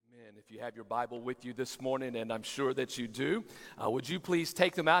If you have your Bible with you this morning, and I'm sure that you do, would you please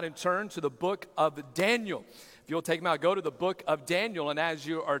take them out and turn to the book of Daniel? If you'll take them out, go to the book of Daniel, and as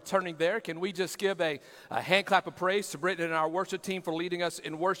you are turning there, can we just give a hand clap of praise to Brittany and our worship team for leading us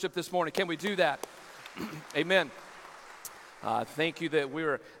in worship this morning? Can we do that? Amen. Thank you that we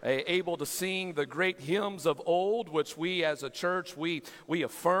were able to sing the great hymns of old, which we as a church, we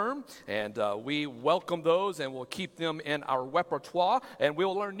affirm, and we welcome those, and we'll keep them in our repertoire, and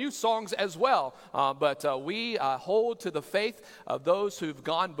we'll learn new songs as well. But we hold to the faith of those who've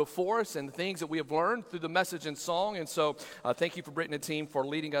gone before us and the things that we have learned through the message and song, and so thank you for Brittany and team for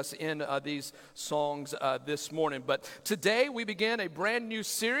leading us in these songs this morning. But today we begin a brand new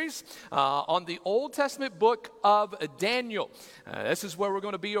series on the Old Testament book of Daniel. This is where we're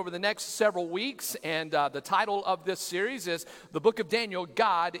going to be over the next several weeks, and the title of this series is The Book of Daniel,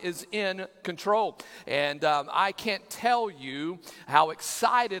 God is in Control. And I can't tell you how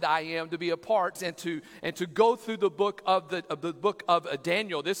excited I am to be a part and to go through the book of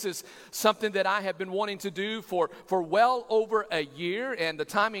Daniel. This is something that I have been wanting to do for well over a year, and the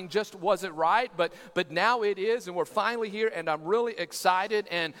timing just wasn't right, but now it is, and we're finally here, and I'm really excited.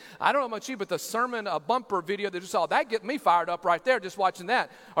 And I don't know about you, but the sermon bumper video that you saw, that get me fired up right there just watching that.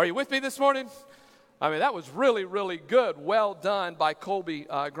 Are you with me this morning? I mean, that was really, really good. Well done by Colby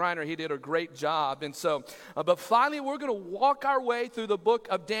Griner. He did a great job. And so, but finally, we're going to walk our way through the book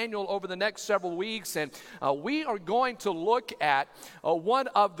of Daniel over the next several weeks. And we are going to look at one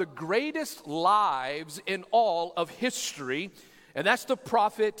of the greatest lives in all of history, and that's the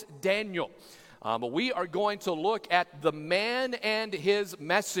prophet Daniel. We are going to look at the man and his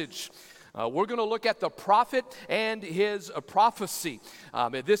message. We're going to look at the prophet and his prophecy.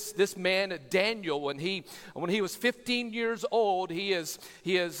 This man Daniel, when he was 15 years old, he is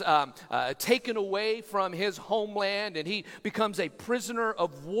taken away from his homeland, and he becomes a prisoner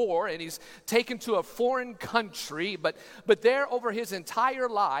of war, and he's taken to a foreign country. But there, over his entire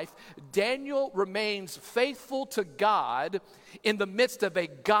life, Daniel remains faithful to God in the midst of a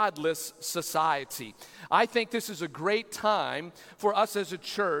godless society. I think this is a great time for us as a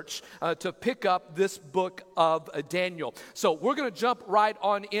church to pick up this book of Daniel. So we're going to jump right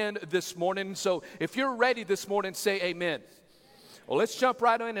on in this morning. So if you're ready this morning, say amen. Well, let's jump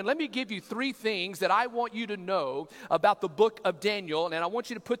right in, and let me give you three things that I want you to know about the book of Daniel, and I want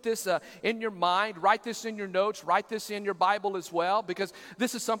you to put this in your mind, write this in your notes, write this in your Bible as well, because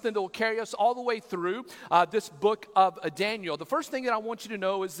this is something that will carry us all the way through this book of Daniel. The first thing that I want you to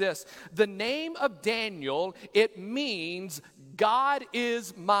know is this: the name of Daniel, it means God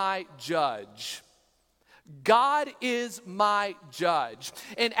is my judge. God is my judge.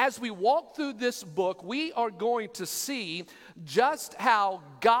 And as we walk through this book, we are going to see just how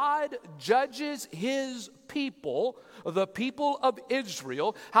God judges his people, the people of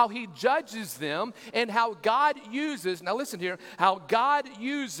Israel, how he judges them, and how God uses, now listen here, how God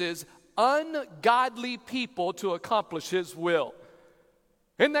uses ungodly people to accomplish his will.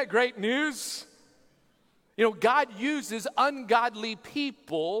 Isn't that great news? You know, God uses ungodly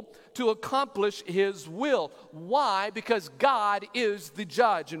people to accomplish his will. Why? Because God is the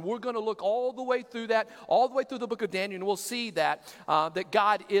judge. And we're going to look all the way through that, all the way through the book of Daniel, and we'll see that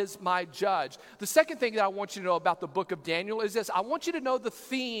God is my judge. The second thing that I want you to know about the book of Daniel is this: I want you to know the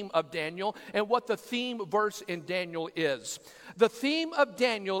theme of Daniel and what the theme verse in Daniel is. The theme of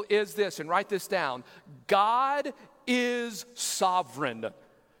Daniel is this, and write this down: God is sovereign.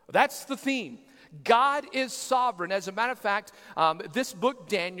 That's the theme. God is sovereign. As a matter of fact, this book,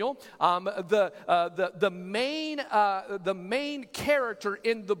 Daniel, the main character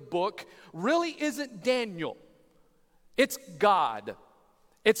in the book really isn't Daniel. It's God.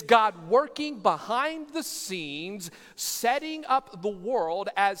 It's God working behind the scenes, setting up the world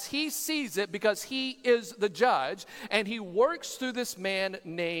as he sees it, because he is the judge, and he works through this man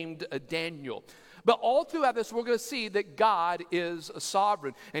named Daniel. But all throughout this, we're going to see that God is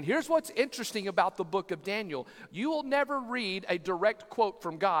sovereign. And here's what's interesting about the book of Daniel. You will never read a direct quote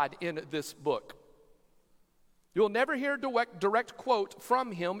from God in this book. You'll never hear a direct quote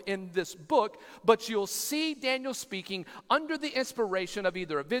from him in this book, but you'll see Daniel speaking under the inspiration of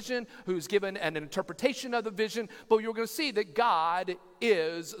either a vision, who's given an interpretation of the vision, but you're going to see that God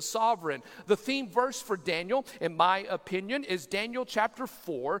is sovereign. The theme verse for Daniel, in my opinion, is Daniel chapter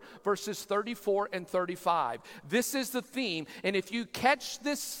 4, verses 34 and 35. This is the theme, and if you catch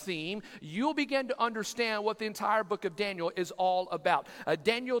this theme, you'll begin to understand what the entire book of Daniel is all about.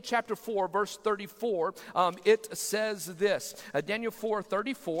 Daniel chapter 4, verse 34, it says this, Daniel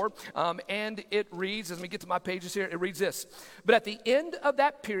 4:34, and it reads, as we get to my pages here, it reads this: "But at the end of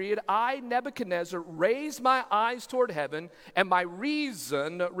that period, I, Nebuchadnezzar, raised my eyes toward heaven, and my reason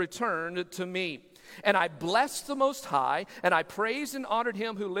reason returned to me. And I blessed the Most High, and I praised and honored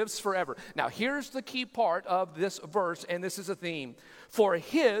him who lives forever. Now, here's the key part of this verse, and this is a theme. For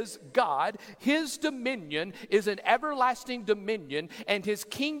his, God, his dominion is an everlasting dominion, and his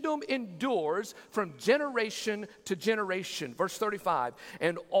kingdom endures from generation to generation. Verse 35,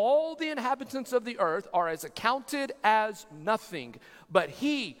 and all the inhabitants of the earth are as accounted as nothing. But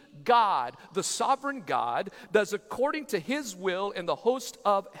he, God, the sovereign God, does according to his will in the host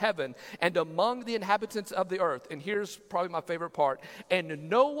of heaven and among the inhabitants of the earth. And here's probably my favorite part. And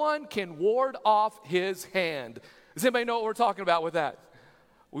no one can ward off his hand. Does anybody know what we're talking about with that?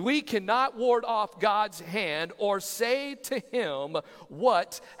 We cannot ward off God's hand or say to him,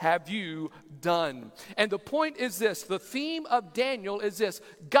 what have you done? And the point is this, the theme of Daniel is this,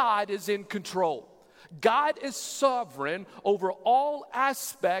 God is in control. God is sovereign over all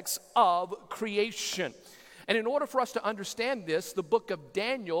aspects of creation. And in order for us to understand this, the book of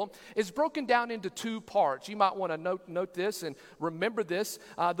Daniel is broken down into two parts. You might want to note this and remember this.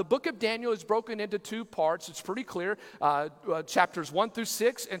 The book of Daniel is broken into two parts. It's pretty clear. Chapters 1 through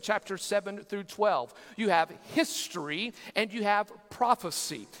 6 and chapters 7 through 12. You have history and you have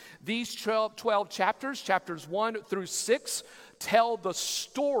prophecy. These 12 chapters, chapters 1 through 6, tell the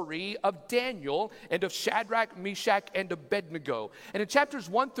story of Daniel and of Shadrach, Meshach, and Abednego. And in chapters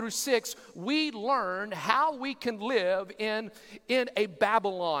 1 through 6, we learn how we can live in a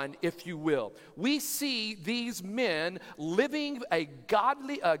Babylon, if you will. We see these men living a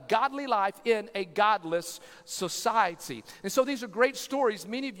godly life in a godless society. And so these are great stories.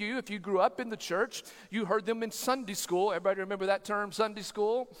 Many of you, if you grew up in the church, you heard them in Sunday school. Everybody remember that term, Sunday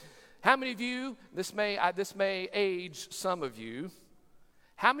school? How many of you, this may age some of you,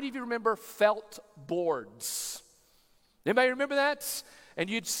 how many of you remember felt boards? Anybody remember that? And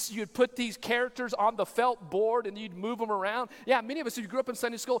you'd put these characters on the felt board and you'd move them around. Yeah, many of us, if you grew up in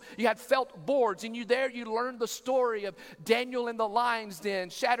Sunday school, you had felt boards and you learned the story of Daniel in the lion's den,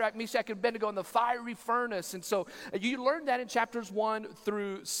 Shadrach, Meshach, and Abednego in the fiery furnace. And so you learned that in chapters 1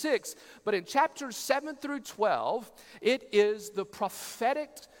 through 6. But in chapters 7 through 12, it is the prophetic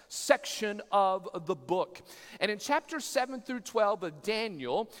section of the book. And in chapters 7 through 12 of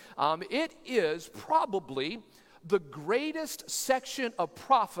Daniel, it is probably the greatest section of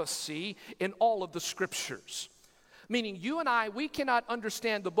prophecy in all of the scriptures. Meaning you and I, we cannot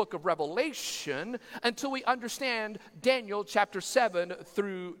understand the book of Revelation until we understand Daniel chapter 7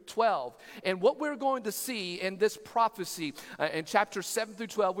 through 12. And what we're going to see in this prophecy in chapter 7 through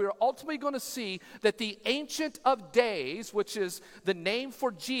 12, we're ultimately going to see that the Ancient of Days, which is the name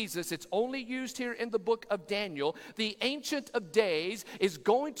for Jesus, it's only used here in the book of Daniel, the Ancient of Days is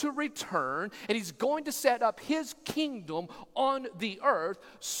going to return and he's going to set up his kingdom on the earth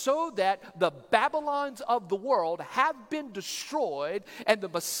so that the Babylons of the world have been destroyed, and the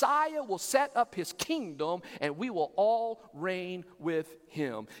Messiah will set up his kingdom, and we will all reign with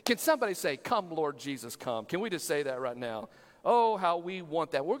him. Can somebody say, come, Lord Jesus, come? Can we just say that right now? Oh, how we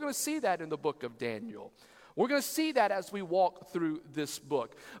want that. We're going to see that in the book of Daniel. We're going to see that as we walk through this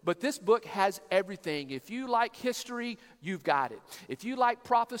book. But this book has everything. If you like history, you've got it. If you like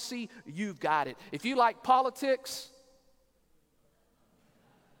prophecy, you've got it. If you like politics,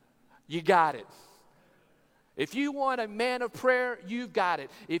 you got it. If you want a man of prayer, you've got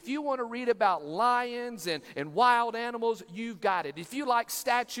it. If you want to read about lions and wild animals, you've got it. If you like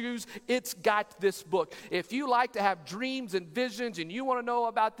statues, it's got this book. If you like to have dreams and visions and you want to know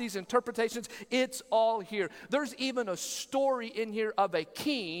about these interpretations, it's all here. There's even a story in here of a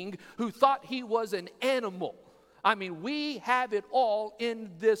king who thought he was an animal. I mean, we have it all in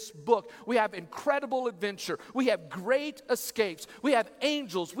this book. We have incredible adventure. We have great escapes. We have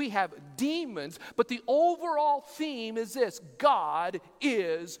angels. We have demons. But the overall theme is this: God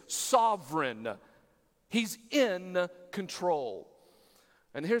is sovereign. He's in control.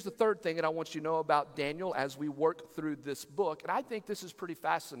 And here's the third thing that I want you to know about Daniel as we work through this book, and I think this is pretty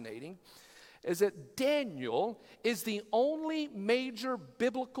fascinating, is that Daniel is the only major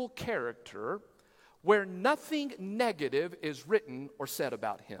biblical character where nothing negative is written or said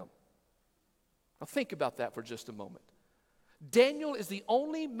about him. Now think about that for just a moment. Daniel is the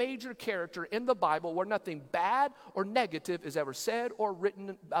only major character in the Bible where nothing bad or negative is ever said or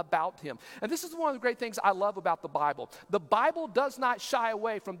written about him. And this is one of the great things I love about the Bible. The Bible does not shy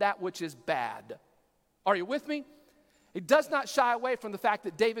away from that which is bad. Are you with me? It does not shy away from the fact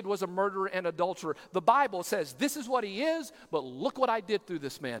that David was a murderer and adulterer. The Bible says, this is what he is, but look what I did through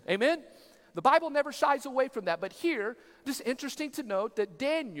this man. Amen? The Bible never shies away from that. But here, it's interesting to note that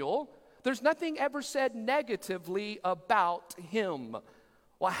Daniel, there's nothing ever said negatively about him.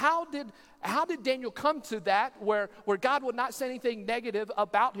 Well, how did Daniel come to that where God would not say anything negative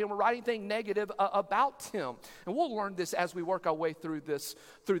about him or write anything negative about him? And we'll learn this as we work our way through this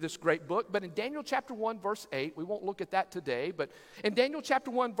great book. But in Daniel chapter 1, verse 8, we won't look at that today, but in Daniel chapter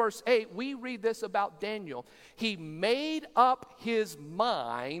 1, verse 8, we read this about Daniel. He made up his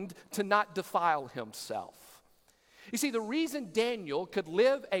mind to not defile himself. You see, the reason Daniel could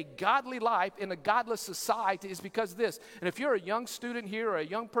live a godly life in a godless society is because of this. And if you're a young student here or a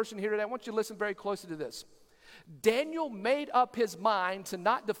young person here today, I want you to listen very closely to this. Daniel made up his mind to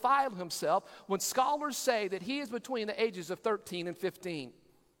not defile himself when scholars say that he is between the ages of 13 and 15.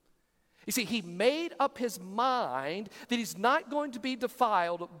 You see, he made up his mind that he's not going to be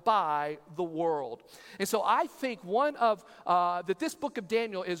defiled by the world. And so I think that this book of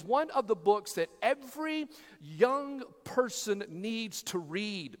Daniel is one of the books that every young person needs to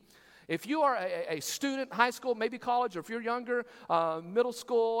read. If you are a student, high school, maybe college, or if you're younger, middle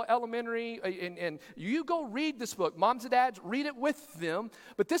school, elementary, and you go read this book, moms and dads, read it with them.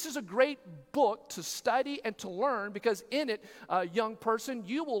 But this is a great book to study and to learn because in it, young person,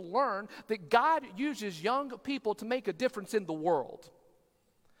 you will learn that God uses young people to make a difference in the world.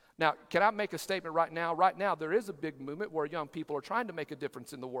 Now, can I make a statement right now? Right now, there is a big movement where young people are trying to make a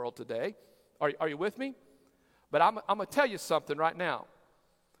difference in the world today. Are you with me? But I'm going to tell you something right now.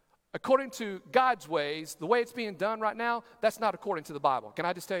 According to God's ways, the way it's being done right now, that's not according to the Bible. Can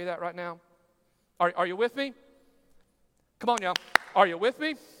I just tell you that right now? Are you with me? Come on, y'all. Are you with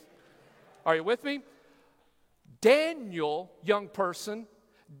me? Are you with me? Daniel, young person,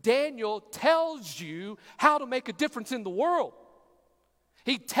 Daniel tells you how to make a difference in the world.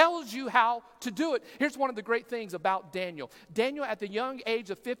 He tells you how to do it. Here's one of the great things about Daniel. Daniel, at the young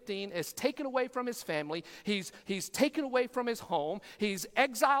age of 15, is taken away from his family. He's taken away from his home. He's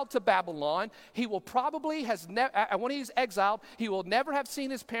exiled to Babylon. He will probably when he's exiled, he will never have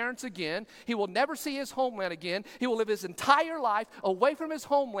seen his parents again. He will never see his homeland again. He will live his entire life away from his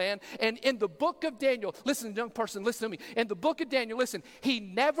homeland. And in the book of Daniel, listen, young person, listen to me. In the book of Daniel, listen, he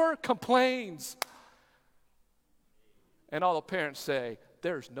never complains. And all the parents say,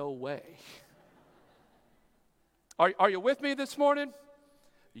 there's no way. Are you with me this morning?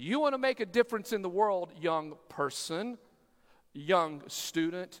 You want to make a difference in the world, young person, young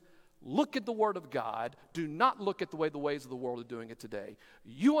student. Look at the Word of God. Do not look at the ways of the world are doing it today.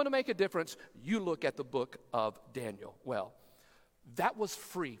 You want to make a difference, you look at the book of Daniel. Well, that was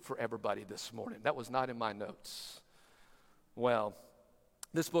free for everybody this morning. That was not in my notes. Well,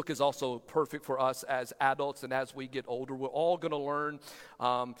 this book is also perfect for us as adults and as we get older. We're all going to learn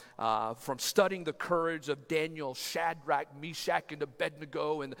from studying the courage of Daniel, Shadrach, Meshach, and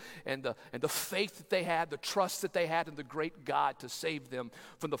Abednego, and the faith that they had, the trust that they had in the great God to save them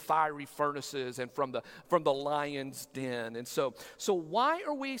from the fiery furnaces and from the lion's den. And so why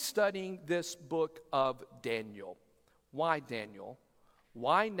are we studying this book of Daniel? Why Daniel?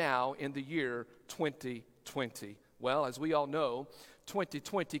 Why now in the year 2020? Well, as we all know,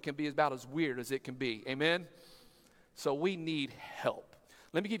 2020 can be about as weird as it can be. Amen? So we need help.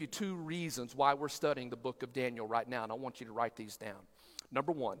 Let me give you 2 reasons why we're studying the book of Daniel right now, and I want you to write these down.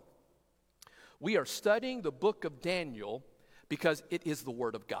 Number 1, we are studying the book of Daniel because it is the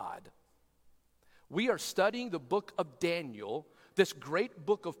Word of God. We are studying the book of Daniel, this great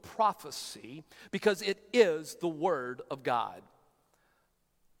book of prophecy, because it is the Word of God.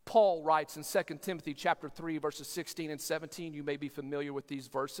 Paul writes in 2 Timothy chapter 3, verses 16 and 17. You may be familiar with these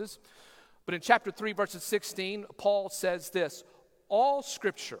verses. But in chapter 3, verses 16, Paul says this: all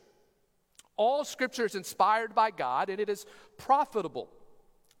scripture is inspired by God, and it is profitable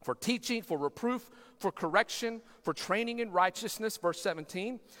for teaching, for reproof, for correction, for training in righteousness, verse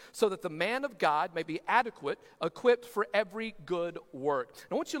 17, so that the man of God may be adequate, equipped for every good work.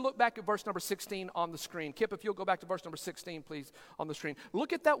 Now, I want you to look back at verse number 16 on the screen. Kip, if you'll go back to verse number 16, please, on the screen.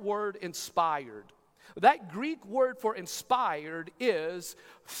 Look at that word inspired. That Greek word for inspired is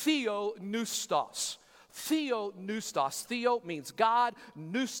theopneustos. Theopneustos. Theo means God.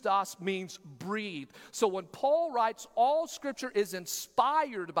 Pneustos means breathed. So when Paul writes all scripture is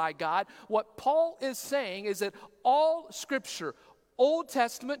inspired by God, what Paul is saying is that all scripture, Old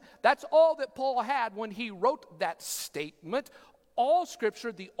Testament, that's all that Paul had when he wrote that statement. All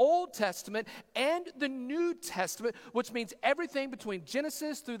scripture, the Old Testament and the New Testament, which means everything between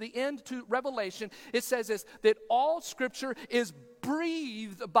Genesis through the end to Revelation, it says this, that all scripture is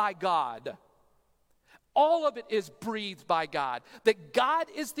breathed by God. All of it is breathed by God. That God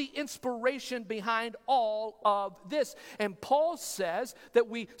is the inspiration behind all of this. And Paul says that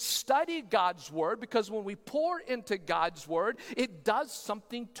we study God's word because when we pour into God's word, it does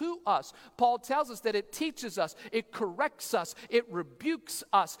something to us. Paul tells us that it teaches us, it corrects us, it rebukes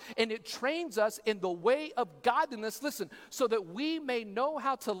us, and it trains us in the way of godliness, listen, so that we may know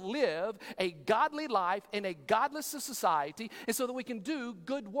how to live a godly life in a godless society, and so that we can do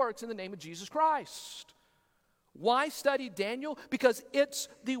good works in the name of Jesus Christ. Why study Daniel? Because it's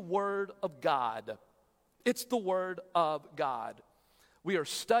the Word of God. It's the Word of God. We are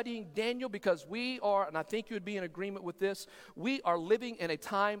studying Daniel because we are, and I think you would be in agreement with this, we are living in a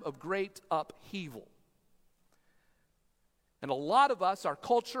time of great upheaval. And a lot of us, our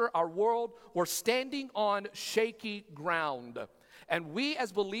culture, our world, we're standing on shaky ground. And we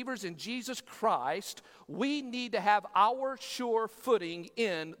as believers in Jesus Christ, we need to have our sure footing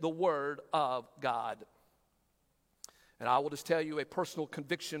in the Word of God. And I will just tell you a personal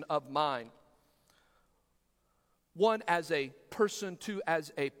conviction of mine. One, as a person, two,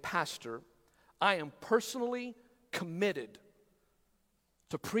 as a pastor, I am personally committed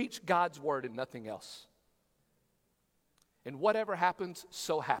to preach God's word and nothing else. And whatever happens,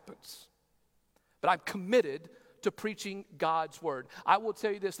 so happens. But I'm committed to preaching God's word. I will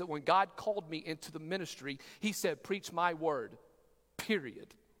tell you this, that when God called me into the ministry, He said, preach my word,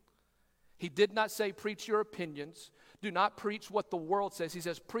 period. He did not say, preach your opinions. Do not preach what the world says. He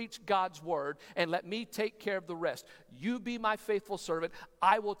says, preach God's word and let me take care of the rest. You be my faithful servant.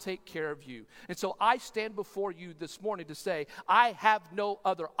 I will take care of you. And so I stand before you this morning to say, I have no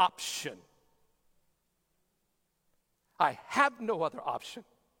other option. I have no other option.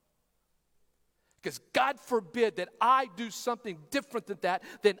 Because God forbid that I do something different than that,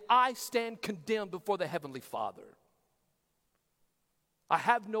 then I stand condemned before the Heavenly Father. I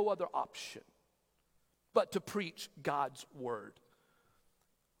have no other option but to preach God's word.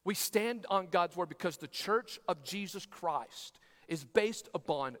 We stand on God's word because the church of Jesus Christ is based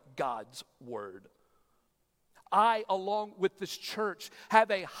upon God's word. I, along with this church,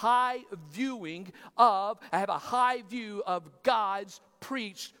 have a high view of God's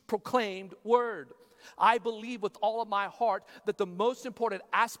preached, proclaimed word. I believe with all of my heart that the most important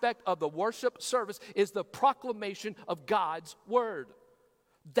aspect of the worship service is the proclamation of God's word.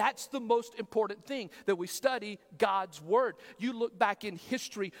 That's the most important thing, that we study God's word. You look back in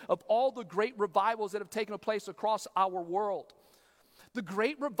history of all the great revivals that have taken place across our world. The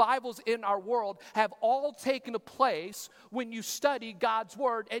great revivals in our world have all taken place when you study God's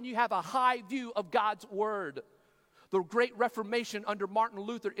word and you have a high view of God's word. The Great Reformation under Martin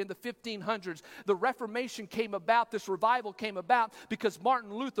Luther in the 1500s, the Reformation came about, this revival came about because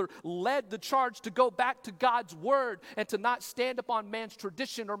Martin Luther led the charge to go back to God's word and to not stand upon man's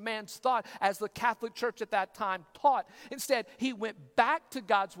tradition or man's thought as the Catholic Church at that time taught. Instead, he went back to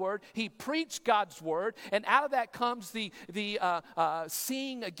God's word, he preached God's word, and out of that comes the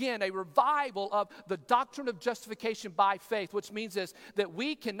seeing again a revival of the doctrine of justification by faith, which means this, that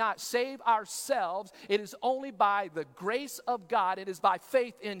we cannot save ourselves. It is only by the grace of God. It is by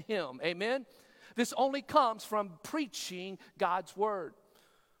faith in Him. Amen? This only comes from preaching God's word.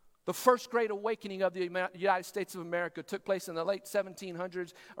 The first great awakening of the United States of America took place in the late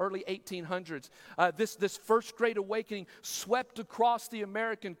 1700s, early 1800s. This first great awakening swept across the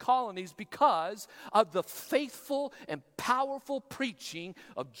American colonies because of the faithful and powerful preaching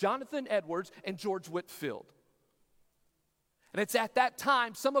of Jonathan Edwards and George Whitefield. And it's at that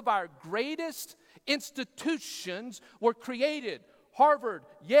time some of our greatest institutions were created. Harvard,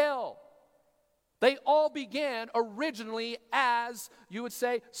 Yale. They all began originally as, you would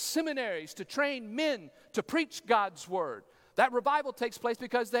say, seminaries to train men to preach God's word. That revival takes place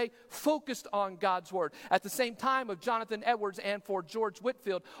because they focused on God's word. At the same time of Jonathan Edwards and for George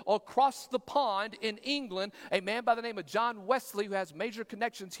Whitefield, across the pond in England, a man by the name of John Wesley, who has major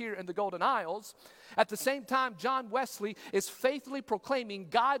connections here in the Golden Isles. At the same time, John Wesley is faithfully proclaiming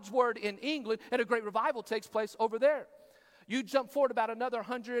God's word in England, and a great revival takes place over there. You jump forward about another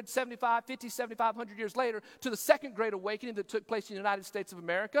 100 years later to the second great awakening that took place in the United States of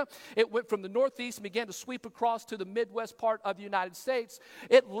America. It went from the Northeast and began to sweep across to the Midwest part of the United States.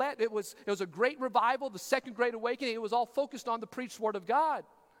 It was a great revival, the second great awakening. It was all focused on the preached word of God.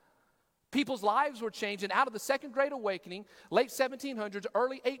 People's lives were changed, and out of the second great awakening, late 1700s,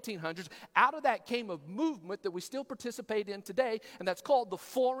 early 1800s, out of that came a movement that we still participate in today, and that's called the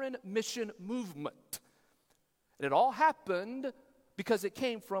Foreign Mission Movement. And it all happened because it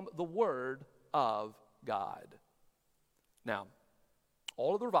came from the Word of God. Now,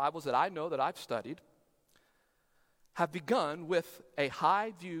 all of the revivals that I know that I've studied have begun with a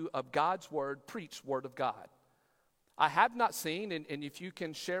high view of God's word, preached word of God. I have not seen, and if you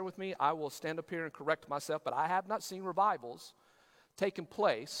can share with me, I will stand up here and correct myself, but I have not seen revivals taking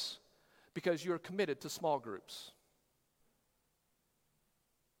place because you're committed to small groups.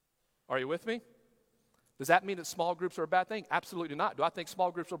 Are you with me? Does that mean that small groups are a bad thing? Absolutely not. Do I think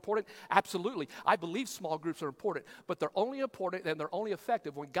small groups are important? Absolutely. I believe small groups are important, but they're only important and they're only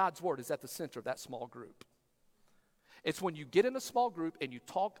effective when God's word is at the center of that small group. It's when you get in a small group and you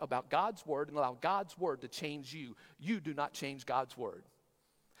talk about God's word and allow God's word to change you. You do not change God's word.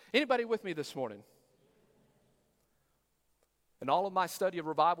 Anybody with me this morning? In all of my study of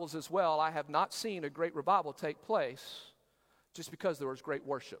revivals as well, I have not seen a great revival take place just because there was great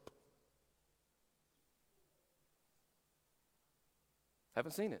worship.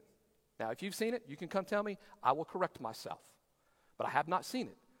 Haven't seen it. Now, if you've seen it, you can come tell me. I will correct myself. But I have not seen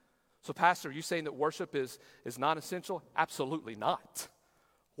it. So, Pastor, are you saying that worship is non-essential? Absolutely not.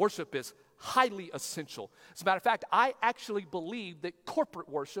 Worship is highly essential. As a matter of fact, I actually believe that corporate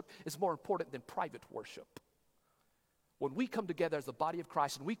worship is more important than private worship. When we come together as the body of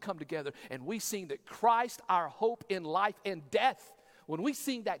Christ and we come together and we sing that Christ, our hope in life and death, when we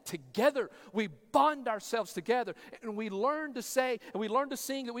sing that together, we bond ourselves together and we learn to say and we learn to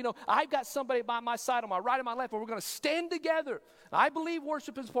sing that we know I've got somebody by my side on my right and my left and we're going to stand together. And I believe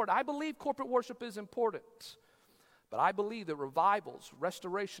worship is important. I believe corporate worship is important. But I believe that revivals,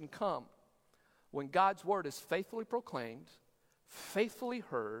 restoration come when God's word is faithfully proclaimed, faithfully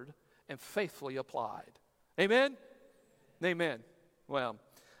heard, and faithfully applied. Amen? Amen. Well,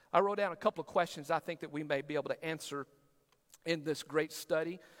 I wrote down a couple of questions I think that we may be able to answer in this great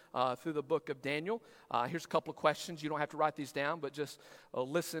study through the book of Daniel. Here's a couple of questions. You don't have to write these down, but just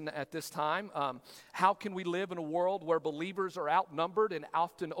listen at this time. How can we live in a world where believers are outnumbered and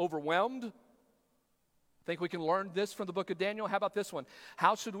often overwhelmed? Think we can learn this from the book of Daniel? How about this one?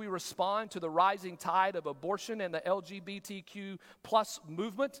 How should we respond to the rising tide of abortion and the LGBTQ plus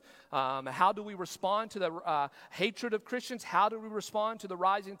movement? How do we respond to the hatred of Christians? How do we respond to the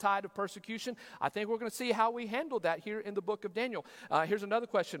rising tide of persecution? I think we're going to see how we handle that here in the book of Daniel. Here's another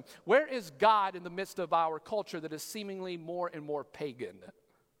question. Where is God in the midst of our culture that is seemingly more and more pagan?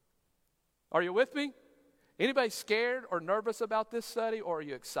 Are you with me? Anybody scared or nervous about this study, or are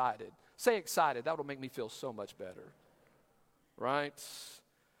you excited? Say excited. That will make me feel so much better. Right?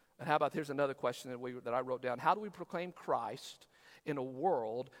 And how about, here's another question that I wrote down. How do we proclaim Christ in a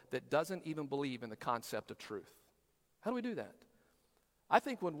world that doesn't even believe in the concept of truth? How do we do that? I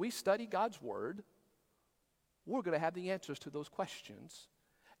think when we study God's word, we're going to have the answers to those questions,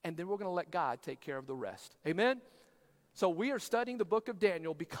 and then we're going to let God take care of the rest. Amen? So we are studying the book of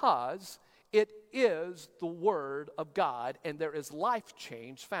Daniel because it is the Word of God, and there is life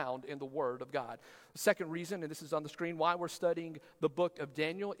change found in the Word of God. The second reason, and this is on the screen, why we're studying the book of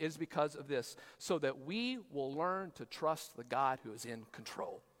Daniel is because of this, so that we will learn to trust the God who is in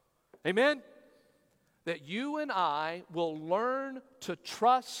control. Amen? That you and I will learn to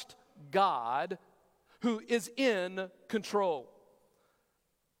trust God who is in control.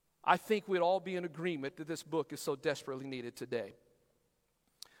 I think we'd all be in agreement that this book is so desperately needed today.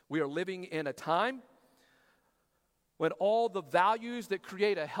 We are living in a time when all the values that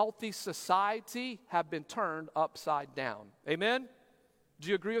create a healthy society have been turned upside down. Amen? Do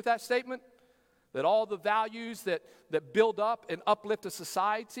you agree with that statement? That all the values that build up and uplift a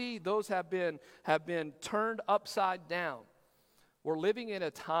society, those have been turned upside down. We're living in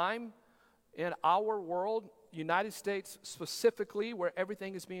a time in our world, United States specifically, where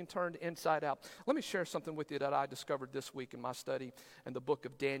everything is being turned inside out. Let me share something with you that I discovered this week in my study in the book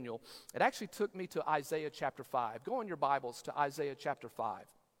of Daniel. It actually took me to Isaiah chapter 5. Go in your Bibles to Isaiah chapter 5.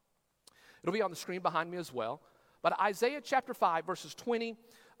 It'll be on the screen behind me as well. But Isaiah chapter 5, verses 20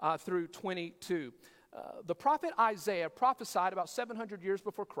 through 22. The prophet Isaiah prophesied about 700 years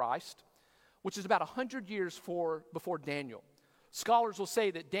before Christ, which is about 100 years before Daniel. Scholars will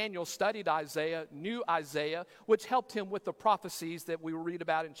say that Daniel studied Isaiah, knew Isaiah, which helped him with the prophecies that we will read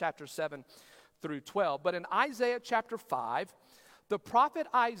about in chapter 7 through 12. But in Isaiah chapter 5, the prophet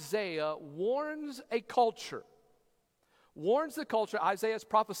Isaiah warns the culture. Isaiah is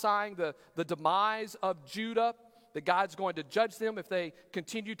prophesying the demise of Judah, that God's going to judge them if they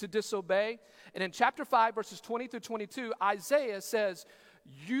continue to disobey. And in chapter 5, verses 20 through 22, Isaiah says,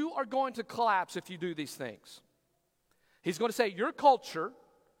 you are going to collapse if you do these things. He's going to say, your culture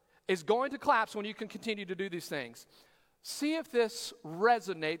is going to collapse when you can continue to do these things. See if this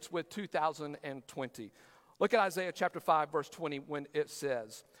resonates with 2020. Look at Isaiah chapter 5, verse 20, when it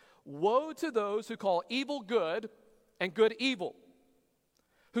says, woe to those who call evil good and good evil,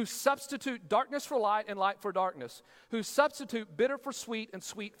 who substitute darkness for light and light for darkness, who substitute bitter for sweet and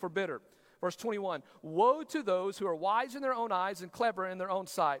sweet for bitter. Verse 21, woe to those who are wise in their own eyes and clever in their own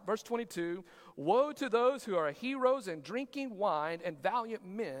sight. Verse 22, woe to those who are heroes in drinking wine and valiant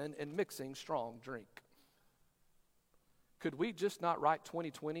men in mixing strong drink. Could we just not write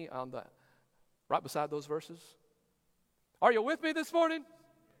 2020 on the right beside those verses? Are you with me this morning?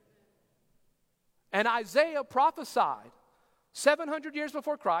 And Isaiah prophesied 700 years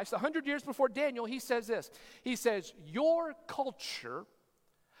before Christ, 100 years before Daniel. He says this. He says, your culture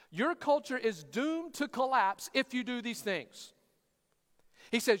is doomed to collapse if you do these things.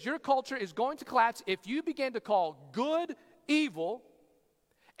 He says your culture is going to collapse if you begin to call good evil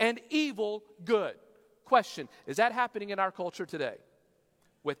and evil good. Question, is that happening in our culture today?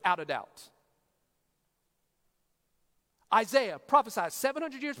 Without a doubt. Isaiah prophesied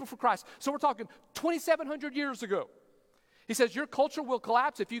 700 years before Christ. So we're talking 2,700 years ago. He says your culture will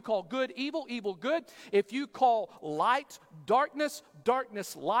collapse if you call good evil, evil good. If you call light darkness,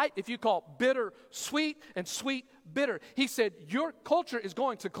 darkness light. If you call bitter sweet and sweet bitter. He said your culture is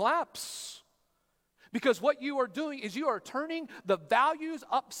going to collapse. Because what you are doing is you are turning the values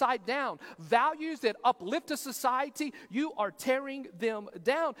upside down. Values that uplift a society, you are tearing them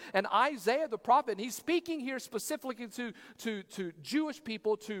down. And Isaiah the prophet, and he's speaking here specifically to Jewish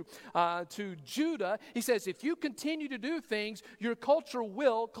people, to Judah. He says, if you continue to do things, your culture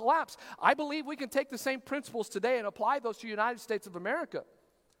will collapse. I believe we can take the same principles today and apply those to the United States of America.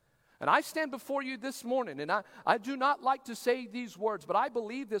 And I stand before you this morning, and I do not like to say these words, but I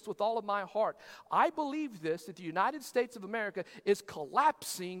believe this with all of my heart. I believe this, that the United States of America is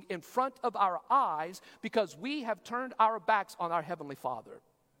collapsing in front of our eyes because we have turned our backs on our Heavenly Father.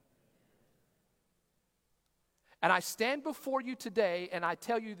 And I stand before you today, and I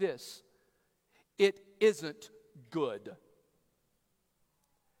tell you this, it isn't good.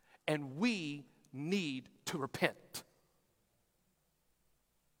 And we need to repent.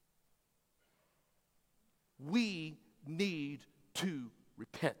 We need to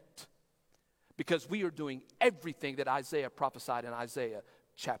repent because we are doing everything that Isaiah prophesied in Isaiah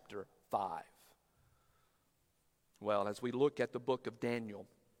chapter 5. Well, as we look at the book of Daniel,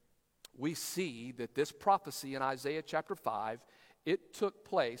 we see that this prophecy in Isaiah chapter 5, it took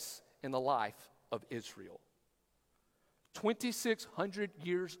place in the life of Israel. 2,600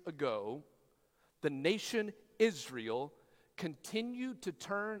 years ago, the nation Israel continued to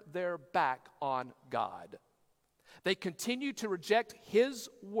turn their back on God. They continued to reject His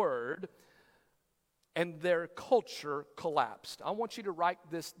word, and their culture collapsed. I want you to write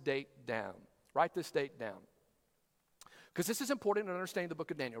this date down. Write this date down. Because this is important in understanding the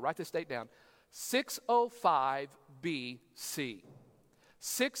book of Daniel. Write this date down. 605 BC.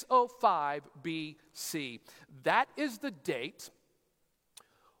 605 BC. That is the date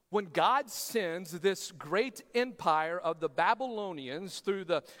when God sends this great empire of the Babylonians through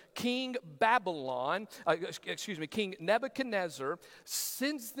the King King Nebuchadnezzar,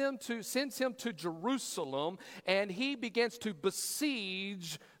 sends him to Jerusalem, and he begins to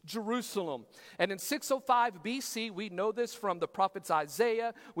besiege Jerusalem. And in 605 BC, we know this from the prophets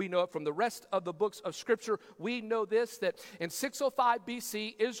Isaiah. We know it from the rest of the books of Scripture. We know this, that in 605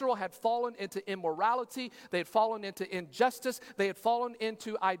 BC, Israel had fallen into immorality. They had fallen into injustice. They had fallen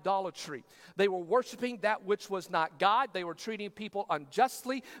into idolatry. They were worshiping that which was not God. They were treating people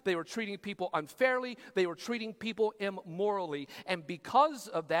unjustly. They were treating people unfairly. They were treating people immorally. And because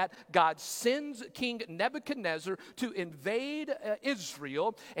of that, God sends King Nebuchadnezzar to invade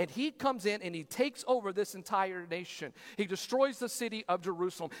Israel. And he comes in and he takes over this entire nation. He destroys the city of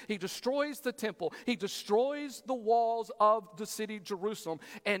Jerusalem. He destroys the temple. He destroys the walls of the city Jerusalem.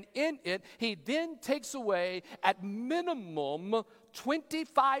 And in it, he then takes away at minimum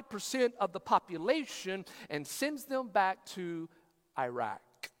 25% of the population and sends them back to Iraq.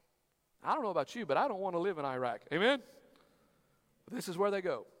 I don't know about you, but I don't want to live in Iraq. Amen? But this is where they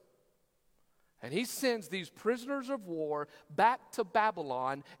go. And he sends these prisoners of war back to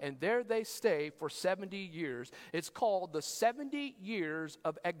Babylon, and there they stay for 70 years. It's called the 70 years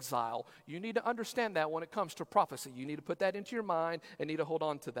of exile. You need to understand that when it comes to prophecy. You need to put that into your mind and need to hold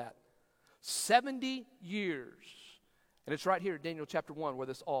on to that. 70 years. And it's right here, Daniel chapter 1, where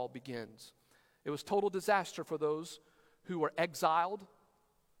this all begins. It was total disaster for those who were exiled.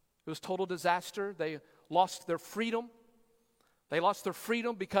 It was total disaster. They lost their freedom. They lost their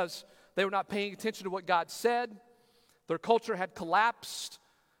freedom because they were not paying attention to what God said. Their culture had collapsed,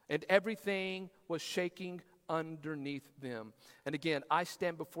 and everything was shaking underneath them. And again, I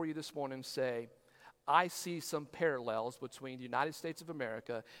stand before you this morning and say, I see some parallels between the United States of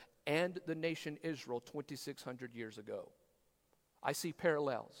America and the nation Israel 2,600 years ago. I see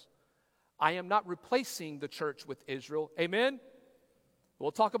parallels. I am not replacing the church with Israel. Amen?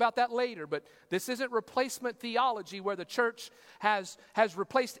 We'll talk about that later, but this isn't replacement theology where the church has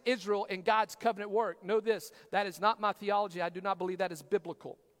replaced Israel in God's covenant work. Know this, that is not my theology. I do not believe that is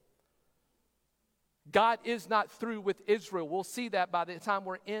biblical. God is not through with Israel. We'll see that by the time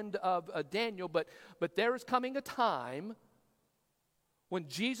we're end of Daniel, but there is coming a time when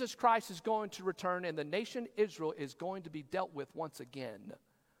Jesus Christ is going to return and the nation Israel is going to be dealt with once again.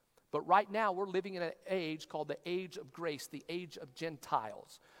 But right now, we're living in an age called the age of grace, the age of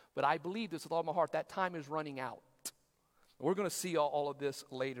Gentiles. But I believe this with all my heart, that time is running out. We're going to see all of this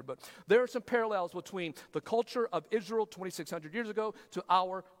later. But there are some parallels between the culture of Israel 2,600 years ago to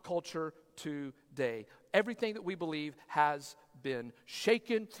our culture today. Everything that we believe has been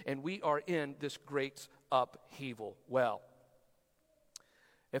shaken, and we are in this great upheaval. Well,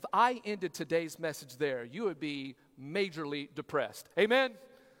 if I ended today's message there, you would be majorly depressed. Amen?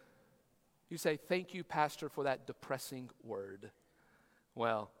 You say, thank you, Pastor, for that depressing word.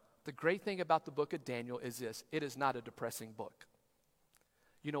 Well, the great thing about the book of Daniel is this. It is not a depressing book.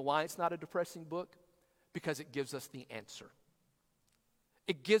 You know why it's not a depressing book? Because it gives us the answer.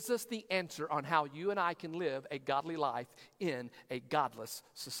 It gives us the answer on how you and I can live a godly life in a godless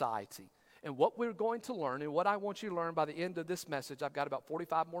society. And what we're going to learn, and what I want you to learn by the end of this message, I've got about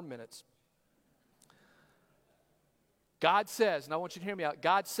 45 more minutes. God says, and I want you to hear me out,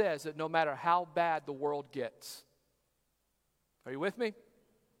 God says that no matter how bad the world gets, are you with me?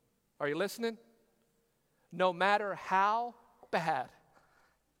 Are you listening? No matter how bad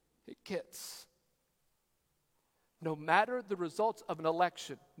it gets, no matter the results of an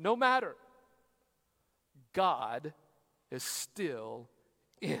election, no matter, God is still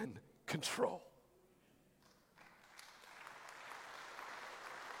in control.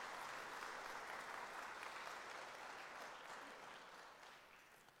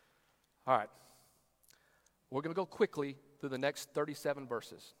 All right. We're going to go quickly through the next 37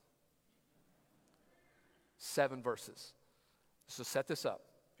 verses. 7 verses. So set this up.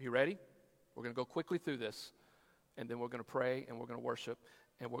 Are you ready? We're going to go quickly through this, and then we're going to pray, and we're going to worship,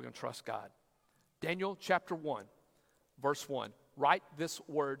 and we're going to trust God. Daniel chapter 1, verse 1. Write this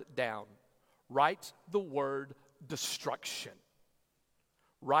word down. Write the word destruction.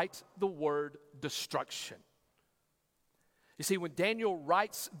 Write the word destruction. You see, when Daniel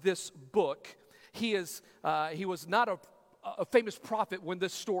writes this book, he was not a famous prophet when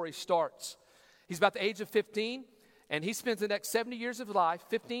this story starts. He's about the age of 15, and he spends the next 70 years of his life,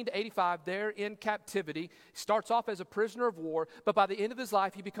 15 to 85, there in captivity. He starts off as a prisoner of war, but by the end of his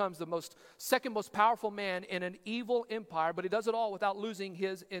life, he becomes the second most powerful man in an evil empire, but he does it all without losing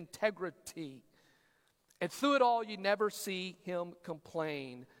his integrity. And through it all, you never see him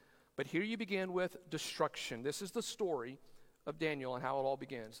complain. But here you begin with destruction. This is the story of Daniel and how it all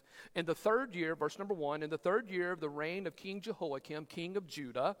begins. In the 3rd year, verse number 1, in the 3rd year of the reign of King Jehoiakim, king of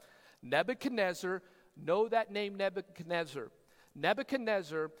Judah, Nebuchadnezzar, know that name Nebuchadnezzar.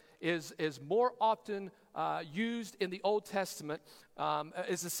 Nebuchadnezzar is more often used in the Old Testament,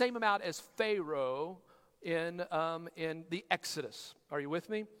 is the same amount as Pharaoh in the Exodus. Are you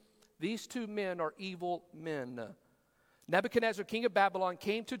with me? These two men are evil men. Nebuchadnezzar, king of Babylon,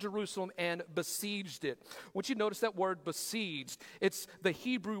 came to Jerusalem and besieged it. I want you to notice that word besieged. It's the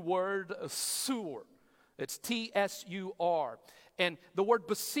Hebrew word sur. It's T-S-U-R. And the word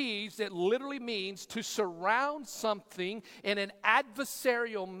besieged, it literally means to surround something in an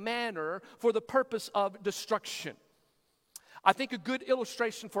adversarial manner for the purpose of destruction. I think a good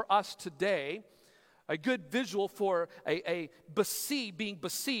illustration for us today, a good visual for being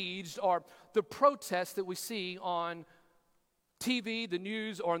besieged, are the protests that we see on TV, the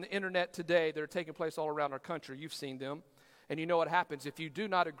news, or on the internet today that are taking place all around our country. You've seen them. And you know what happens. If you do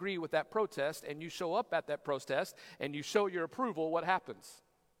not agree with that protest and you show up at that protest and you show your approval, what happens?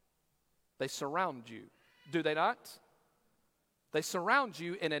 They surround you. Do they not? They surround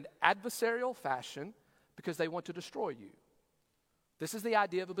you in an adversarial fashion because they want to destroy you. This is the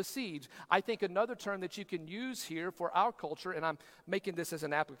idea of a besiege. I think another term that you can use here for our culture, and I'm making this as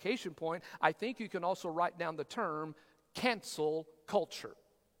an application point, I think you can also write down the term cancel culture.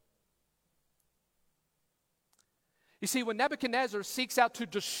 You see, when Nebuchadnezzar seeks out to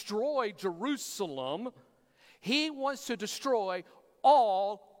destroy Jerusalem, he wants to destroy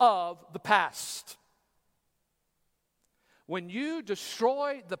all of the past. When you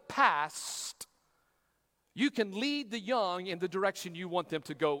destroy the past, you can lead the young in the direction you want them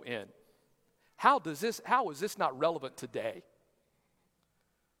to go in. How is this not relevant today?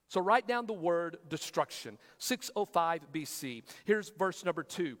 So write down the word destruction, 605 BC. Here's verse number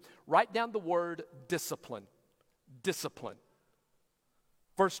 2. Write down the word discipline. Discipline.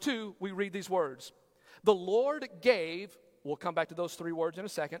 Verse 2, we read these words. The Lord gave, we'll come back to those three words in a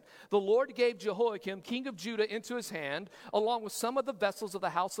second. The Lord gave Jehoiakim, king of Judah, into his hand, along with some of the vessels of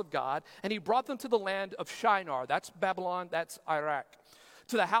the house of God, and he brought them to the land of Shinar. That's Babylon, that's Iraq.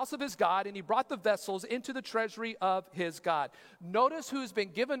 To the house of his God, and he brought the vessels into the treasury of his God. Notice who's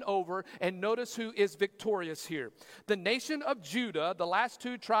been given over, and notice who is victorious here. The nation of Judah, the last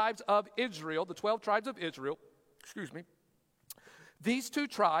two tribes of Israel, the 12 tribes of Israel, these two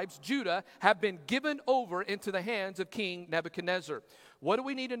tribes, Judah, have been given over into the hands of King Nebuchadnezzar. What do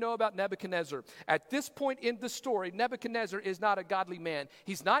we need to know about Nebuchadnezzar? At this point in the story, Nebuchadnezzar is not a godly man.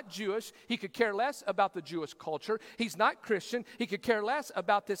 He's not Jewish. He could care less about the Jewish culture. He's not Christian. He could care less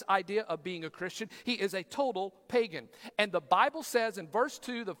about this idea of being a Christian. He is a total pagan. And the Bible says in verse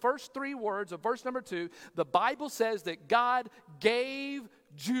 2, the first three words of verse number 2, the Bible says that God gave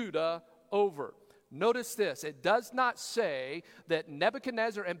Judah over. Notice this. It does not say that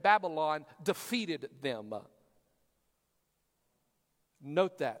Nebuchadnezzar and Babylon defeated them.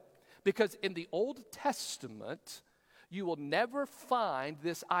 Note that. Because in the Old Testament, you will never find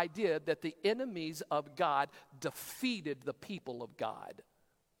this idea that the enemies of God defeated the people of God.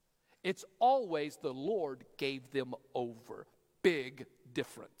 It's always the Lord gave them over. Big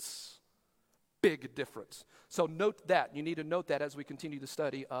difference. Big difference. So note that. You need to note that as we continue the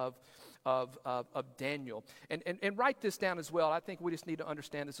study of Daniel. And write this down as well. I think we just need to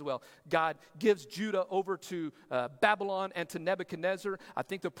understand this as well. God gives Judah over to Babylon and to Nebuchadnezzar. I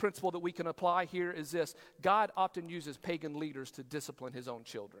think the principle that we can apply here is this. God often uses pagan leaders to discipline his own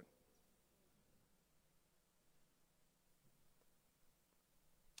children.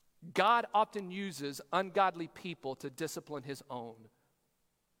 God often uses ungodly people to discipline his own.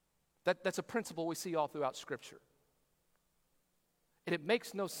 That's a principle we see all throughout Scripture. And it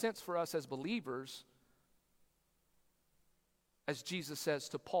makes no sense for us as believers, as Jesus says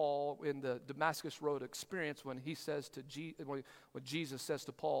to Paul in the Damascus Road experience when he says to when Jesus says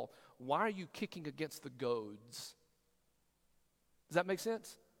to Paul, "Why are you kicking against the goads?" Does that make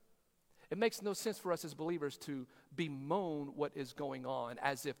sense? It makes no sense for us as believers to bemoan what is going on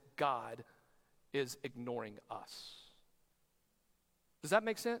as if God is ignoring us. Does that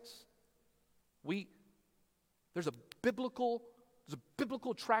make sense? There's a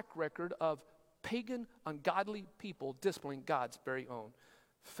biblical track record of pagan, ungodly people disciplining God's very own.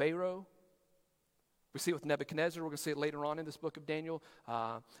 Pharaoh, we see it with Nebuchadnezzar. We're going to see it later on in this book of Daniel.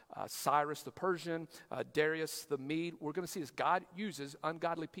 Cyrus the Persian, Darius the Mede. We're going to see this. God uses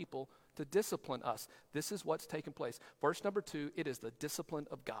ungodly people to discipline us. This is what's taking place. Verse number 2, it is the discipline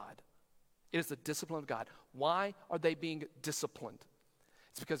of God. It is the discipline of God. Why are they being disciplined?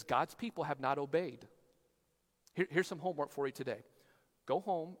 It's because God's people have not obeyed. Here's some homework for you today. Go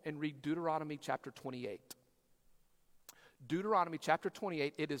home and read Deuteronomy chapter 28. Deuteronomy chapter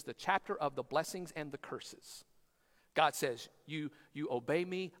 28, it is the chapter of the blessings and the curses. God says, you obey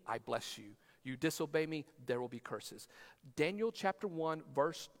me, I bless you. You disobey me, there will be curses. Daniel chapter 1,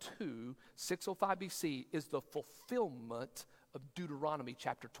 verse 2, 605 BC, is the fulfillment of Deuteronomy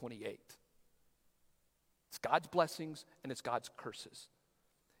chapter 28. It's God's blessings and it's God's curses.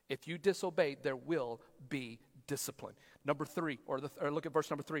 If you disobey, there will be discipline. Number 3, or look at verse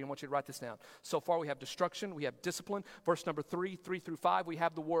number 3. I want you to write this down. So far we have destruction, we have discipline. Verse number 3 through 5, we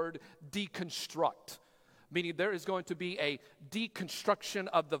have the word deconstruct. Meaning there is going to be a deconstruction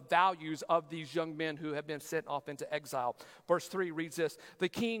of the values of these young men who have been sent off into exile. Verse 3 reads this: the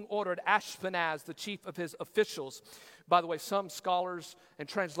king ordered Ashpenaz, the chief of his officials. By the way, some scholars and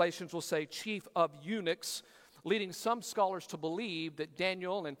translations will say chief of eunuchs, leading some scholars to believe that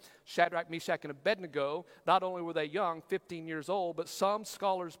Daniel and Shadrach, Meshach, and Abednego, not only were they young, 15 years old, but some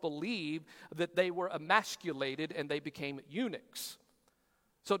scholars believe that they were emasculated and they became eunuchs.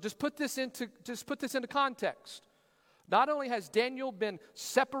 So just put this into context. Not only has Daniel been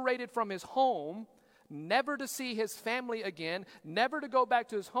separated from his home, never to see his family again, never to go back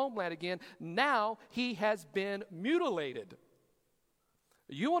to his homeland again, now he has been mutilated.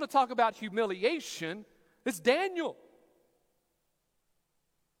 You want to talk about humiliation? It's Daniel.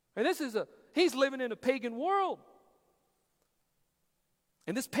 And he's living in a pagan world.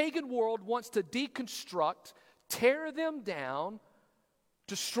 And this pagan world wants to deconstruct, tear them down,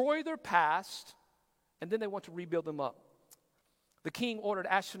 destroy their past, and then they want to rebuild them up. The king ordered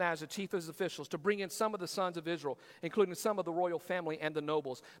Ashpenaz, the chief of his officials, to bring in some of the sons of Israel, including some of the royal family and the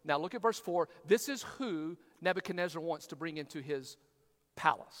nobles. Now look at verse 4. This is who Nebuchadnezzar wants to bring into his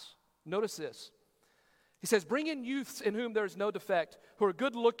palace. Notice this. He says, bring in youths in whom there is no defect, who are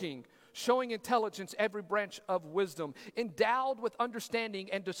good looking, showing intelligence, every branch of wisdom, endowed with understanding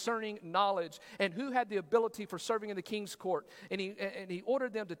and discerning knowledge, and who had the ability for serving in the king's court. And he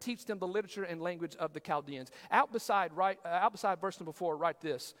ordered them to teach them the literature and language of the Chaldeans. Out beside verse number 4, write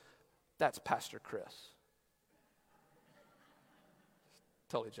this. That's Pastor Chris.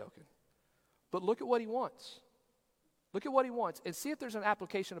 Totally joking. But look at what he wants. Look at what he wants and see if there's an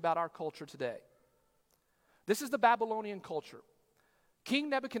application about our culture today. This is the Babylonian culture. King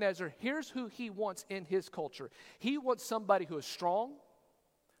Nebuchadnezzar, here's who he wants in his culture. He wants somebody who is strong,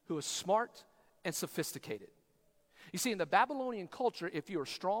 who is smart, and sophisticated. You see, in the Babylonian culture, if you are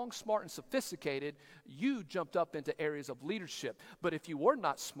strong, smart, and sophisticated, you jumped up into areas of leadership. But if you were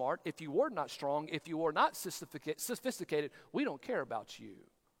not smart, if you were not strong, if you were not sophisticated, we don't care about you.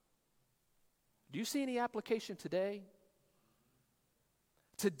 Do you see any application today?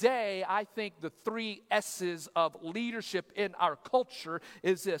 Today, I think the 3 S's of leadership in our culture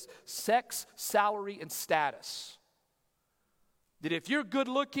is this: sex, salary, and status. That if you're good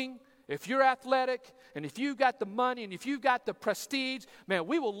looking, if you're athletic, and if you've got the money, and if you've got the prestige, man,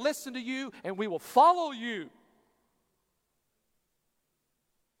 we will listen to you and we will follow you.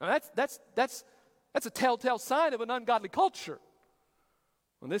 Now that's a telltale sign of an ungodly culture.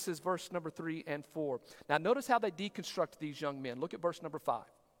 And this is verse number 3 and 4. Now notice how they deconstruct these young men. Look at verse number 5.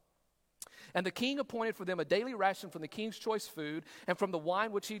 And the king appointed for them a daily ration from the king's choice food and from the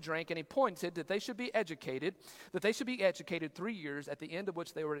wine which he drank, and he appointed that they should be educated 3 years, at the end of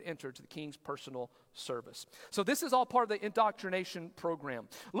which they were to enter to the king's personal service. So this is all part of the indoctrination program.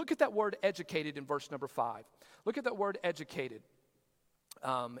 Look at that word educated in verse number 5. Look at that word educated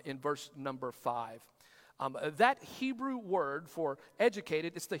in verse number 5. That Hebrew word for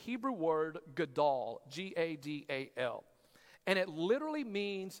educated, it's the Hebrew word gadal, G-A-D-A-L. And it literally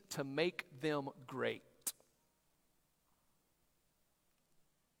means to make them great.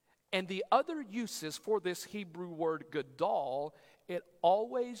 And the other uses for this Hebrew word gadal, it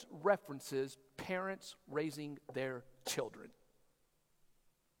always references parents raising their children.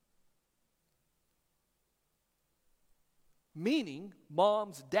 Meaning,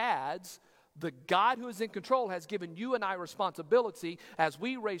 moms, dads, the God who is in control has given you and I responsibility. As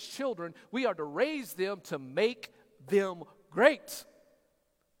we raise children, we are to raise them to make them great.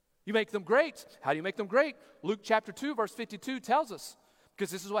 You make them great. How do you make them great? Luke chapter 2, verse 52 tells us, because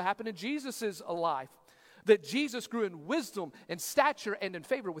this is what happened in Jesus' life, that Jesus grew in wisdom and stature and in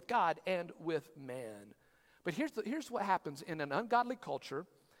favor with God and with man. But here's what happens in an ungodly culture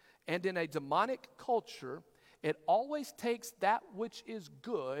and in a demonic culture. It always takes that which is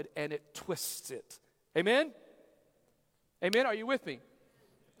good and it twists it. Amen? Amen? Are you with me?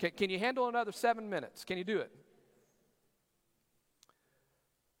 Can you handle another 7 minutes? Can you do it?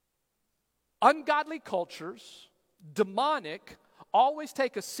 Ungodly cultures, demonic, always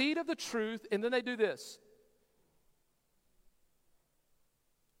take a seed of the truth and then they do this.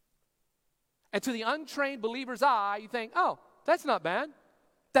 And to the untrained believer's eye, you think, oh, that's not bad.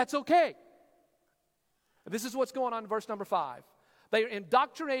 That's okay. This is what's going on in verse number 5. They are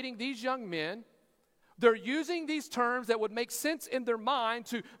indoctrinating these young men. They're using these terms that would make sense in their mind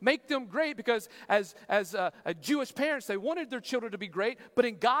to make them great, because as Jewish parents, they wanted their children to be great, but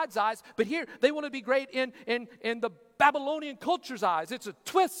in God's eyes. But here, they want to be great in the Babylonian culture's eyes. It's a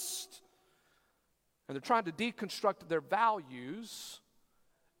twist. And they're trying to deconstruct their values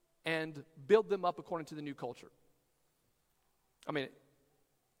and build them up according to the new culture. I mean,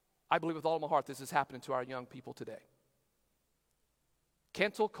 I believe with all of my heart this is happening to our young people today.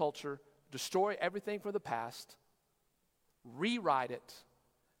 Cancel culture. Destroy everything from the past, rewrite it,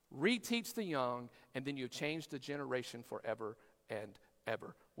 reteach the young, and then you change the generation forever and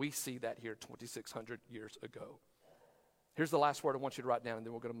ever. We see that here 2,600 years ago. Here's the last word I want you to write down, and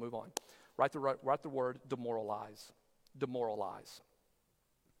then we're going to move on. Write the word demoralize. Demoralize.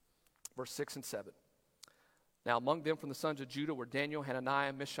 Verse 6 and 7. Now among them from the sons of Judah were Daniel,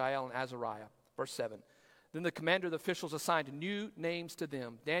 Hananiah, Mishael, and Azariah. Verse 7. Then the commander of the officials assigned new names to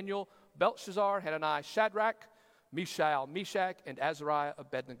them: Daniel, Belshazzar, Hananiah, Shadrach, Mishael, Meshach, and Azariah,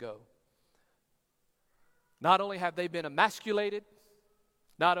 Abednego. Not only have they been emasculated,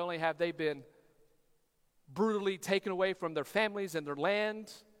 not only have they been brutally taken away from their families and their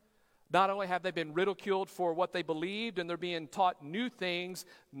land, not only have they been ridiculed for what they believed and they're being taught new things,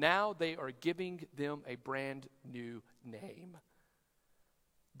 now they are giving them a brand new name.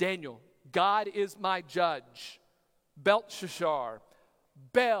 Daniel, God is my judge. Belshazzar,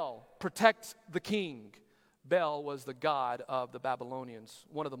 Bel, protect the king. Bel was the god of the Babylonians,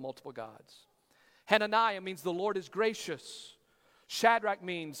 one of the multiple gods. Hananiah means the Lord is gracious. Shadrach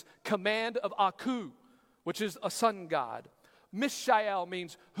means command of Aku, which is a sun god. Mishael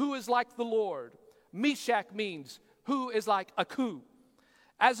means who is like the Lord. Meshach means who is like Aku.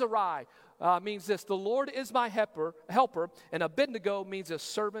 Azariah means this: the Lord is my helper. And Abednego means a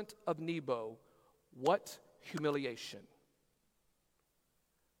servant of Nebo. What humiliation!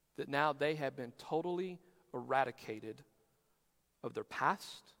 That now they have been totally eradicated of their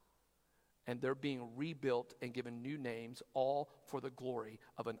past, and they're being rebuilt and given new names, all for the glory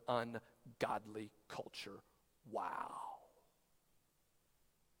of an ungodly culture. Wow.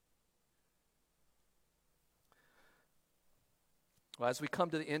 Well, as we come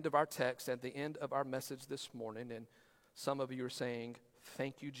to the end of our text, at the end of our message this morning, and some of you are saying,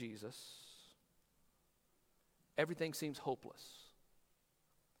 thank you, Jesus. Everything seems hopeless.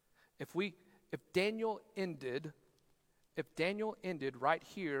 If Daniel ended right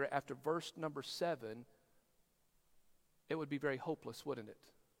here after verse number 7, it would be very hopeless, wouldn't it?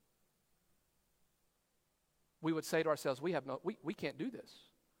 We would say to ourselves, we can't do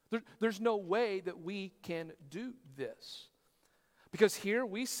this. There's no way that we can do this. Because here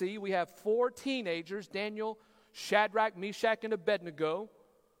we have 4 teenagers, Daniel, Shadrach, Meshach, and Abednego.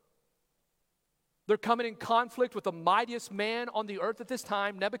 They're coming in conflict with the mightiest man on the earth at this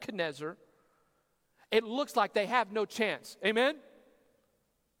time, Nebuchadnezzar. It looks like they have no chance. Amen?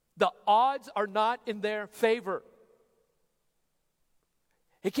 The odds are not in their favor.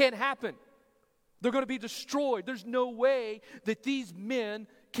 It can't happen. They're going to be destroyed. There's no way that these men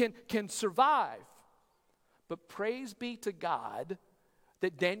can survive. But praise be to God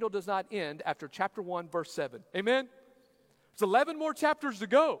that Daniel does not end after chapter 1, verse 7. Amen? There's 11 more chapters to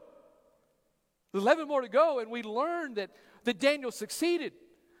go. 11 more to go, and we learn that Daniel succeeded.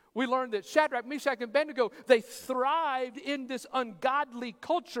 We learned that Shadrach, Meshach, and Abednego, they thrived in this ungodly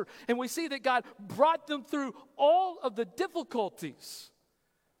culture. And we see that God brought them through all of the difficulties.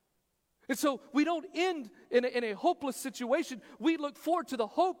 And so we don't end in a hopeless situation. We look forward to the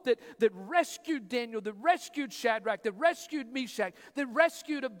hope that rescued Daniel, that rescued Shadrach, that rescued Meshach, that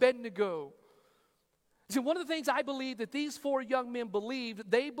rescued Abednego. See, one of the things I believe that these 4 young men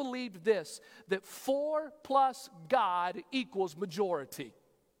believed, they believed this, that 4 plus God equals majority.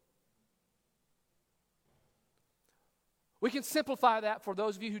 We can simplify that for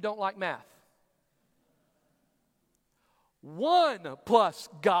those of you who don't like math. 1 plus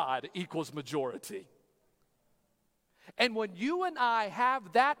God equals majority. And when you and I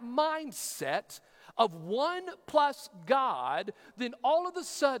have that mindset of 1 plus God, then all of a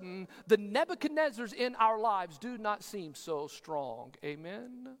sudden, the Nebuchadnezzars in our lives do not seem so strong.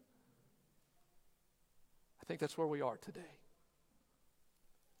 Amen? I think that's where we are today.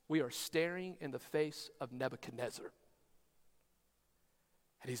 We are staring in the face of Nebuchadnezzar.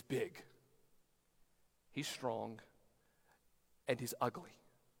 And he's big, he's strong, and he's ugly.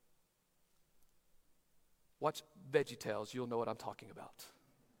 Watch VeggieTales, you'll know what I'm talking about.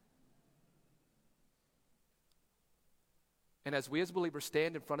 And as we as believers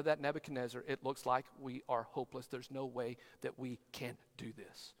stand in front of that Nebuchadnezzar, it looks like we are hopeless. There's no way that we can do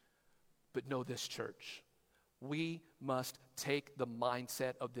this. But know this, church, we must take the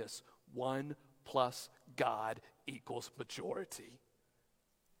mindset of this: 1 plus God equals majority.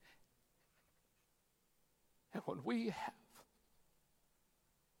 And when we have,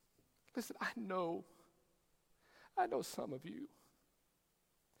 listen, I know some of you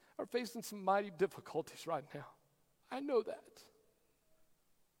are facing some mighty difficulties right now. I know that.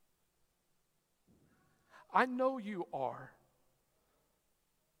 I know you are.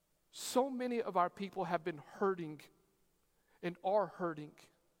 So many of our people have been hurting and are hurting.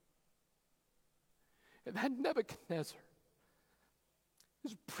 And that Nebuchadnezzar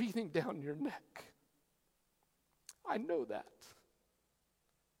is breathing down your neck. I know that.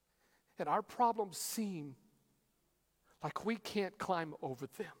 And our problems seem like we can't climb over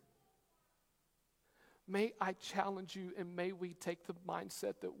them. May I challenge you, and may we take the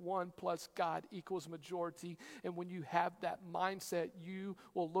mindset that 1 plus God equals majority. And when you have that mindset, you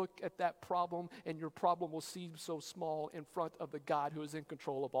will look at that problem, and your problem will seem so small in front of the God who is in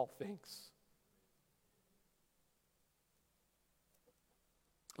control of all things.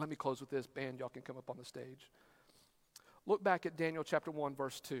 Let me close with this. Band, y'all can come up on the stage. Look back at Daniel chapter 1,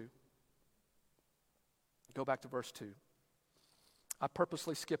 verse 2. Go back to verse 2. I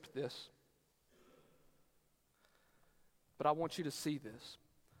purposely skipped this, but I want you to see this.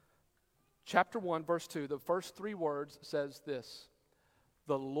 Chapter 1, verse 2, the first 3 words says this: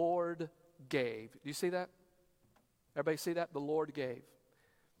 the Lord gave. Do you see that? Everybody see that? The Lord gave.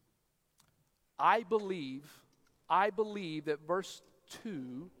 I believe that verse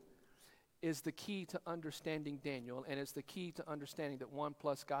 2 is the key to understanding Daniel, and it's the key to understanding that 1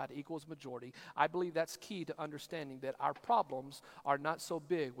 plus God equals majority. I believe that's key to understanding that our problems are not so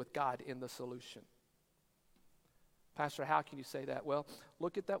big with God in the solution. Pastor, how can you say that? Well,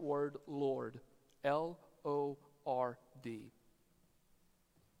 look at that word Lord, Lord.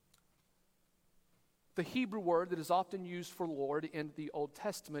 The Hebrew word that is often used for Lord in the Old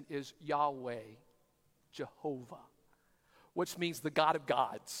Testament is Yahweh, Jehovah, which means the God of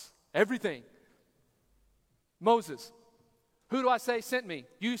gods. Everything. Moses, who do I say sent me?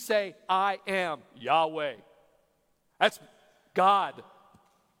 You say, I am Yahweh. That's God.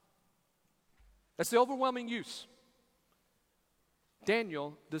 That's the overwhelming use.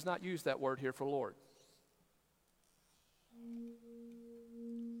 Daniel does not use that word here for Lord.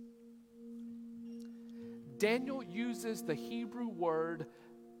 Daniel uses the Hebrew word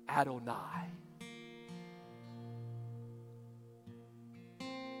Adonai.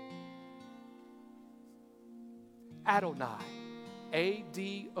 Adonai,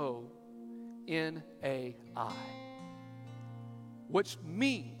 A-D-O-N-A-I, which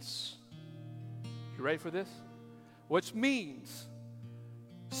means, you ready for this? Which means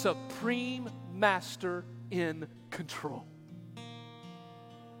supreme master in control.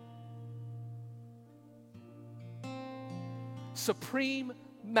 Supreme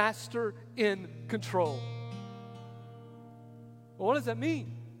master in control. Well, what does that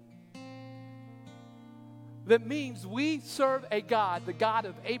mean? That means we serve a God, the God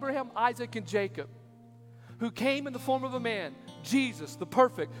of Abraham, Isaac, and Jacob, who came in the form of a man, Jesus, the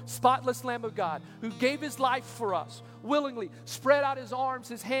perfect, spotless Lamb of God, who gave his life for us, willingly spread out his arms,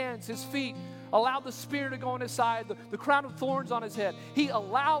 his hands, his feet, allowed the spear to go on his side, the crown of thorns on his head. He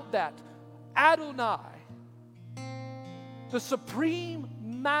allowed that. Adonai, the supreme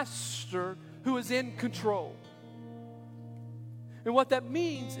master who is in control. And what that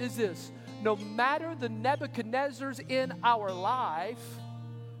means is this: no matter the Nebuchadnezzars in our life,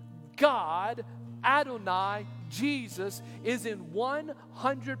 God, Adonai, Jesus, is in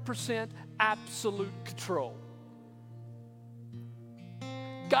 100% absolute control.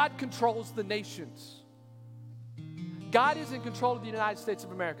 God controls the nations. God is in control of the United States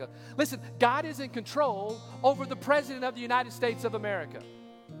of America. Listen, God is in control over the President of the United States of America.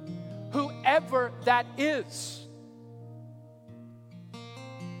 Whoever that is.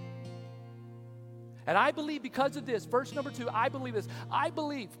 And I believe because of this, verse number 2, I believe this. I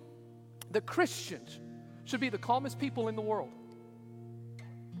believe the Christians should be the calmest people in the world.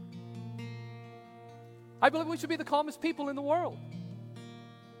 I believe we should be the calmest people in the world.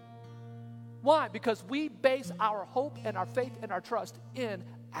 Why? Because we base our hope and our faith and our trust in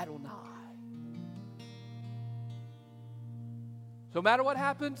Adonai. So no matter what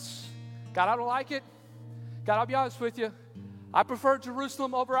happens, God, I don't like it. God, I'll be honest with you. I prefer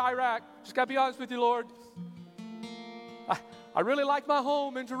Jerusalem over Iraq. Just got to be honest with you, Lord. I really like my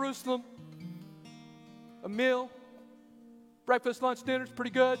home in Jerusalem. A meal, breakfast, lunch, dinner is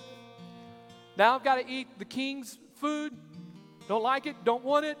pretty good. Now I've got to eat the king's food. Don't like it, don't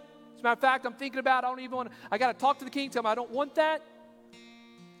want it. As a matter of fact, I'm thinking about, I got to talk to the king, tell him I don't want that.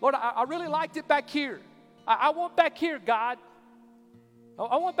 Lord, I really liked it back here. I want back here, God.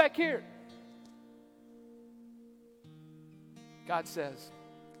 I want back here. God says,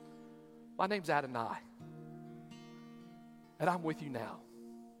 my name's Adonai, and I'm with you now.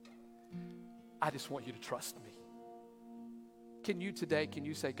 I just want you to trust me. Can you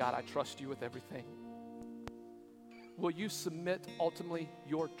say, God, I trust you with everything? Will you submit ultimately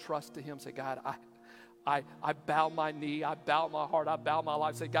your trust to him? Say, God, I bow my knee, I bow my heart, I bow my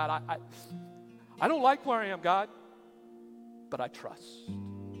life. Say, God, I don't like where I am, God, but I trust.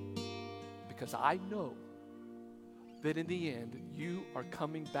 Because I know that in the end, you are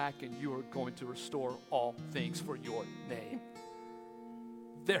coming back and you are going to restore all things for your name.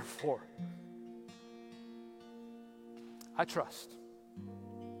 Therefore, I trust.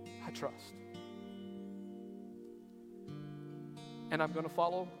 I trust. And I'm going to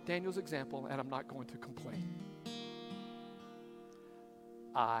follow Daniel's example, and I'm not going to complain.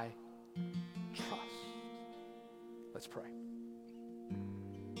 I trust. Let's pray.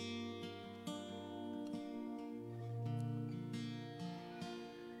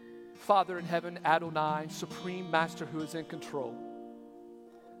 Father in heaven, Adonai, supreme master who is in control,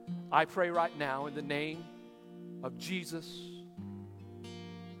 I pray right now in the name of Jesus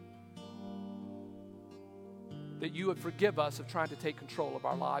that you would forgive us of trying to take control of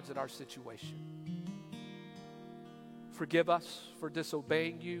our lives and our situation. Forgive us for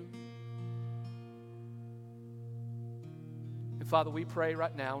disobeying you. And Father, we pray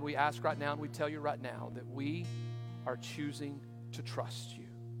right now, and we ask right now, and we tell you right now that we are choosing to trust you.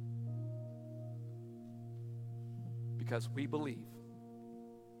 because we believe.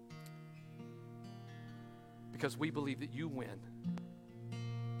 Because we believe that you win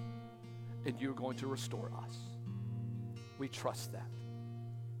and you're going to restore us. We trust that.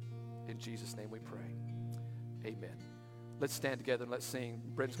 In Jesus' name we pray. Amen. Let's stand together and let's sing.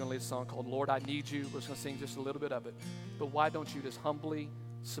 Brendan's going to lead a song called Lord, I Need You. We're just going to sing just a little bit of it. But why don't you just humbly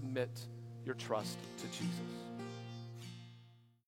submit your trust to Jesus?